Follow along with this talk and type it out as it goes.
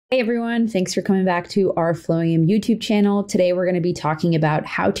Hey everyone, thanks for coming back to our Flowium YouTube channel. Today we're going to be talking about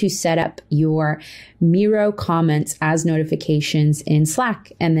how to set up your Miro comments as notifications in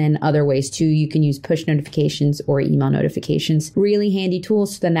Slack, and then other ways too. You can use push notifications or email notifications. Really handy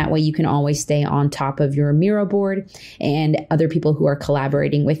tools, so then that way you can always stay on top of your Miro board and other people who are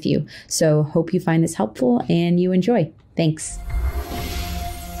collaborating with you. So hope you find this helpful and you enjoy. Thanks.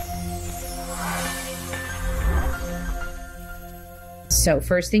 So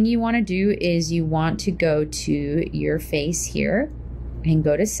first thing you want to do is you want to go to your face here and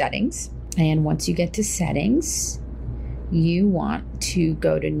go to settings. And once you get to settings, you want to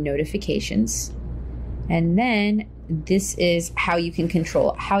go to notifications. And then this is how you can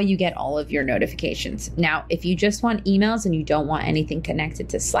control how you get all of your notifications. Now, if you just want emails and you don't want anything connected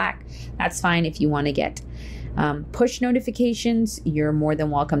to Slack, that's fine. If you want to get push notifications, you're more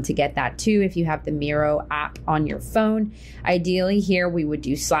than welcome to get that too if you have the Miro app on your phone. Ideally here we would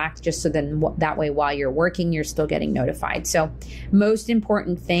do Slack, just so then that way while you're working you're still getting notified. So most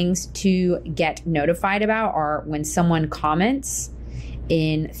important things to get notified about are when someone comments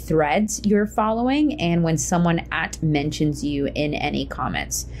in threads you're following and when someone mentions you in any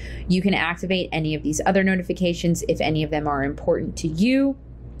comments. You can activate any of these other notifications if any of them are important to you.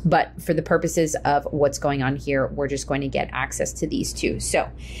 But for the purposes of what's going on here, we're just going to get access to these two. So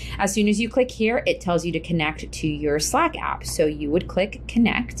as soon as you click here, it tells you to connect to your Slack app. So you would click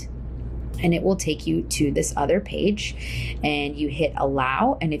connect and it will take you to this other page and you hit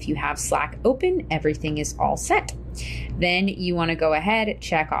allow. And if you have Slack open, everything is all set. Then you want to go ahead,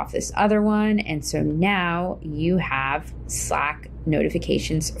 check off this other one. And so now you have Slack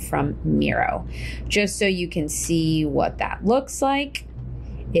notifications from Miro. Just so you can see what that looks like.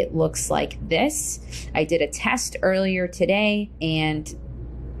 It looks like this. I did a test earlier today and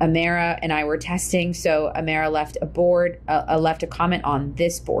Amara and I were testing. So Amara left a comment on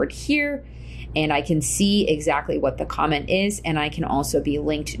this board here, and I can see exactly what the comment is, and I can also be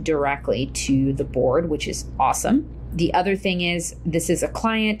linked directly to the board, which is awesome. The other thing is, this is a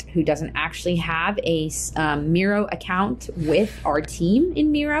client who doesn't actually have a Miro account with our team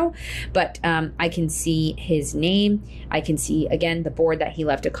in Miro, but I can see his name. I can see, again, the board that he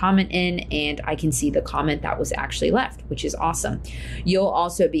left a comment in, and I can see the comment that was actually left, which is awesome. You'll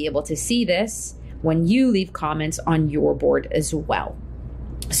also be able to see this when you leave comments on your board as well.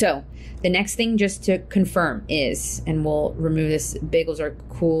 So the next thing just to confirm is, and we'll remove this bagels are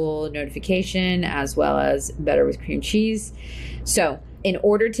cool notification as well as better with cream cheese. So in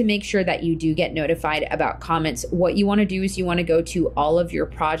order to make sure that you do get notified about comments, what you want to do is you want to go to all of your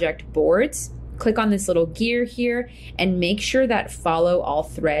project boards, click on this little gear here, and make sure that follow all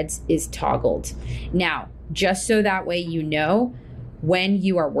threads is toggled. Now, just so that way you know, when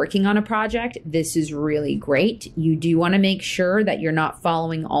you are working on a project, this is really great. You do want to make sure that you're not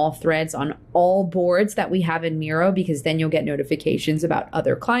following all threads on all boards that we have in Miro, because then you'll get notifications about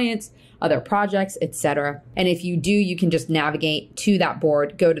other clients, other projects, etc. And if you do, you can just navigate to that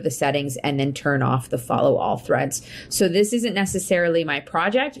board, go to the settings, and then turn off the follow all threads. So this isn't necessarily my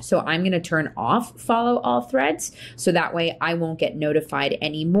project, so I'm going to turn off follow all threads, so that way I won't get notified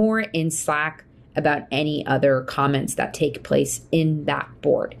anymore in Slack about any other comments that take place in that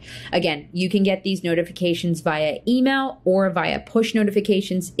board. Again, you can get these notifications via email or via push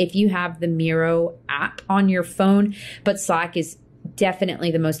notifications if you have the Miro app on your phone, but Slack is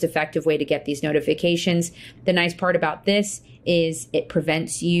definitely the most effective way to get these notifications. The nice part about this is it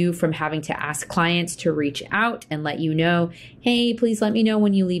prevents you from having to ask clients to reach out and let you know, hey, please let me know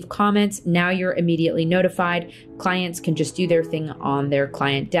when you leave comments. Now you're immediately notified. Clients can just do their thing on their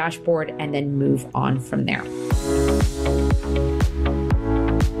client dashboard and then move on from there.